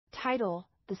Title: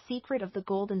 The Secret of the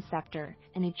Golden Scepter,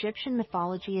 an Egyptian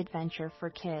mythology adventure for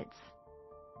kids.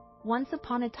 Once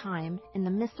upon a time, in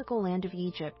the mystical land of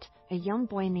Egypt, a young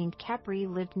boy named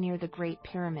Khepri lived near the Great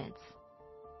Pyramids.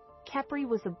 Khepri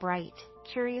was a bright,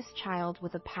 curious child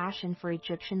with a passion for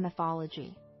Egyptian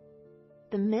mythology.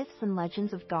 The myths and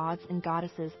legends of gods and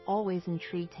goddesses always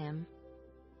intrigued him.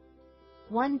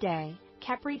 One day,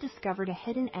 Khepri discovered a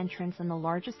hidden entrance in the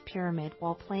largest pyramid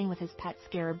while playing with his pet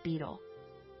Scarab beetle.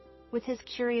 With his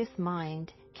curious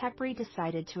mind, Khepri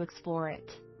decided to explore it.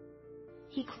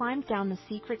 He climbed down the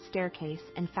secret staircase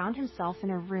and found himself in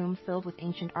a room filled with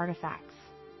ancient artifacts.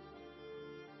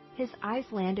 His eyes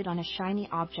landed on a shiny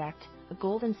object, a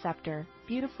golden scepter,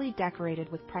 beautifully decorated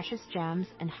with precious gems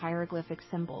and hieroglyphic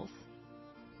symbols.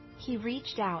 He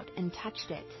reached out and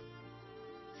touched it.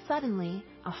 Suddenly,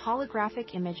 a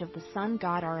holographic image of the sun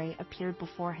god Ra appeared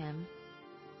before him.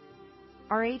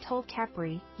 Ra told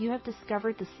Khepri, "You have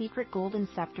discovered the secret golden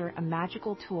scepter, a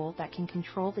magical tool that can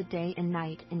control the day and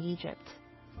night in Egypt.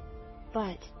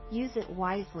 But use it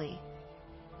wisely."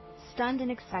 Stunned and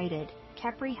excited,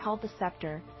 Khepri held the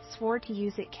scepter, swore to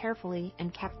use it carefully,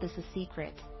 and kept this a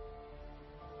secret.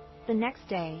 The next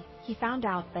day, he found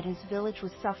out that his village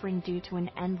was suffering due to an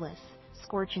endless,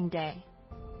 scorching day.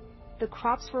 The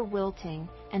crops were wilting,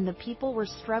 and the people were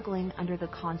struggling under the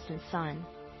constant sun.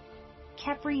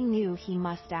 Khepri knew he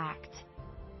must act.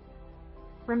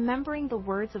 Remembering the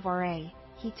words of Ra,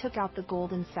 he took out the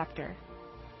golden scepter.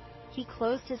 He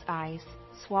closed his eyes,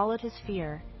 swallowed his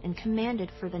fear, and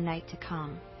commanded for the night to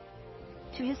come.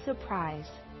 To his surprise,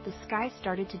 the sky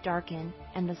started to darken,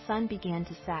 and the sun began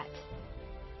to set.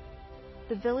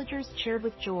 The villagers cheered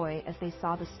with joy as they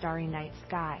saw the starry night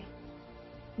sky.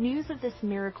 News of this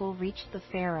miracle reached the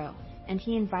pharaoh, and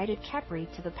he invited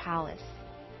Khepri to the palace.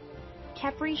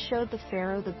 Khepri showed the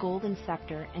pharaoh the golden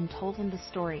scepter and told him the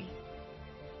story.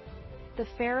 The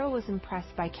pharaoh was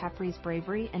impressed by Khepri's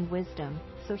bravery and wisdom,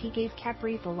 so he gave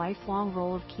Khepri the lifelong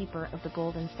role of keeper of the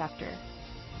golden scepter.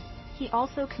 He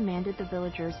also commanded the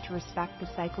villagers to respect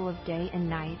the cycle of day and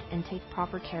night and take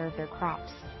proper care of their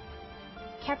crops.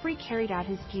 Khepri carried out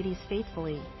his duties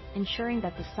faithfully, ensuring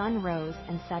that the sun rose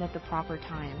and set at the proper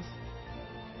times.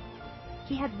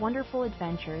 He had wonderful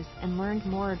adventures and learned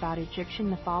more about Egyptian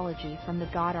mythology from the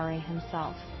god Ra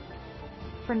himself.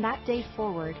 From that day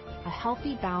forward, a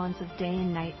healthy balance of day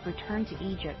and night returned to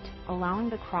Egypt, allowing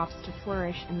the crops to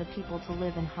flourish and the people to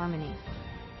live in harmony.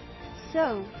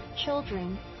 So,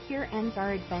 children, here ends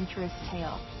our adventurous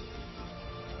tale.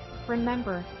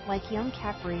 Remember, like young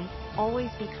Khepri,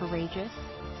 always be courageous,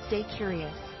 stay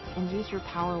curious, and use your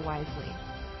power wisely.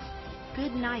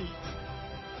 Good night.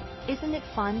 Isn't it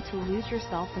fun to lose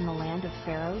yourself in the land of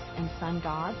pharaohs and sun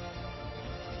gods?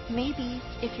 Maybe,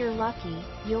 if you're lucky,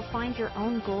 you'll find your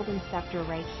own golden scepter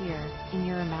right here, in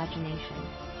your imagination.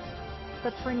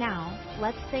 But for now,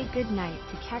 let's say good night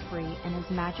to Khepri and his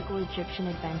magical Egyptian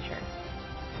adventure.